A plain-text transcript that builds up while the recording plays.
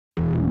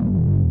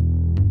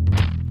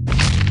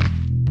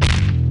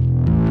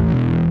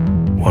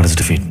What is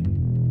defeat?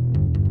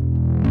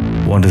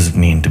 What does it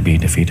mean to be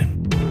defeated?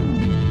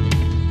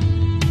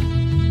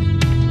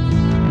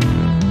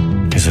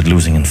 Is it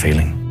losing and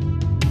failing?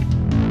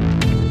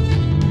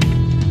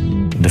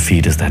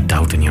 Defeat is that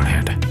doubt in your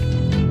head,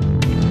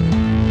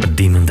 a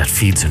demon that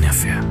feeds on your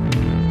fear.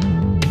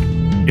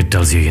 It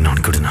tells you you're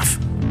not good enough,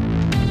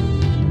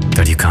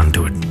 that you can't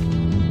do it,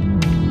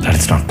 that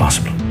it's not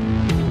possible.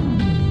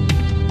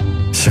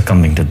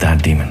 Succumbing to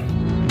that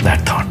demon,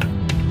 that thought,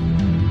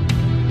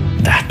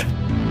 that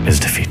is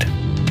defeat.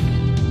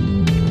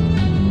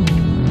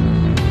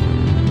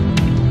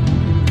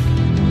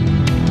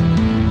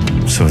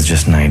 So it's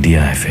just an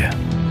idea I fear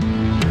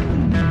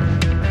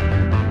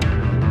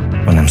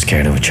when I'm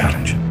scared of a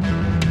challenge.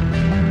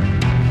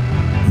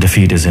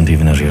 Defeat isn't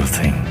even a real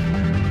thing.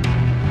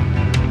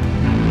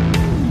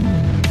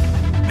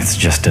 It's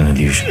just an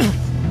illusion.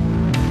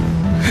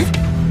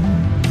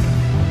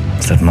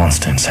 It's that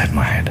monster inside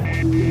my head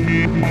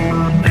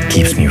that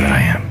keeps me where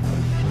I am,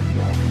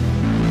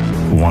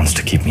 who wants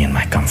to keep me in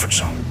my comfort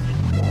zone.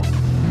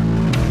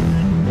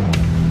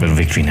 But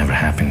victory never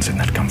happens in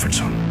that comfort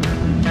zone.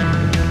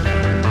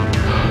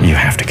 You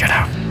have to get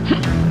out.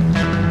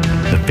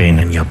 The pain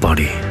in your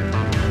body,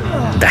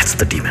 that's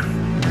the demon.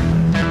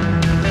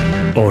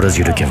 Orders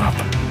you to give up.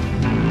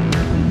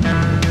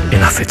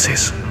 Enough, it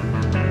says.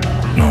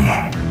 No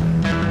more.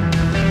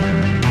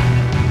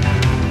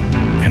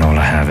 And all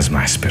I have is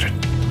my spirit.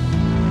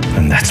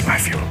 And that's my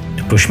fuel.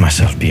 To push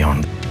myself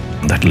beyond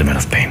that limit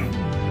of pain,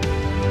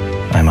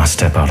 I must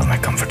step out of my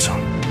comfort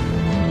zone.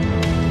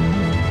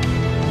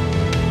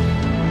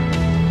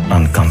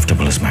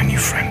 Uncomfortable is my new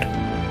friend.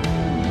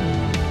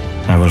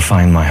 I will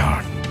find my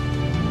heart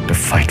to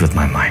fight with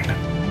my mind.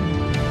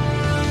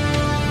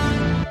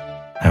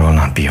 I will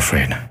not be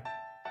afraid,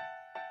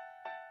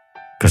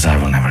 because I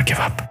will never give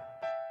up.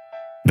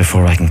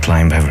 Before I can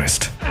climb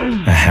Everest,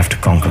 I have to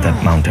conquer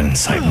that mountain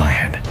inside my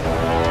head.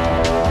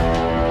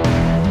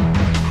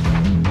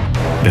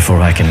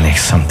 Before I can make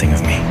something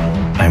of me,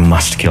 I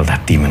must kill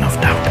that demon of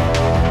doubt.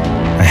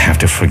 I have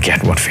to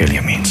forget what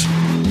failure means.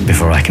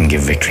 Before I can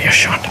give victory a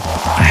shot,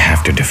 I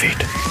have to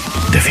defeat.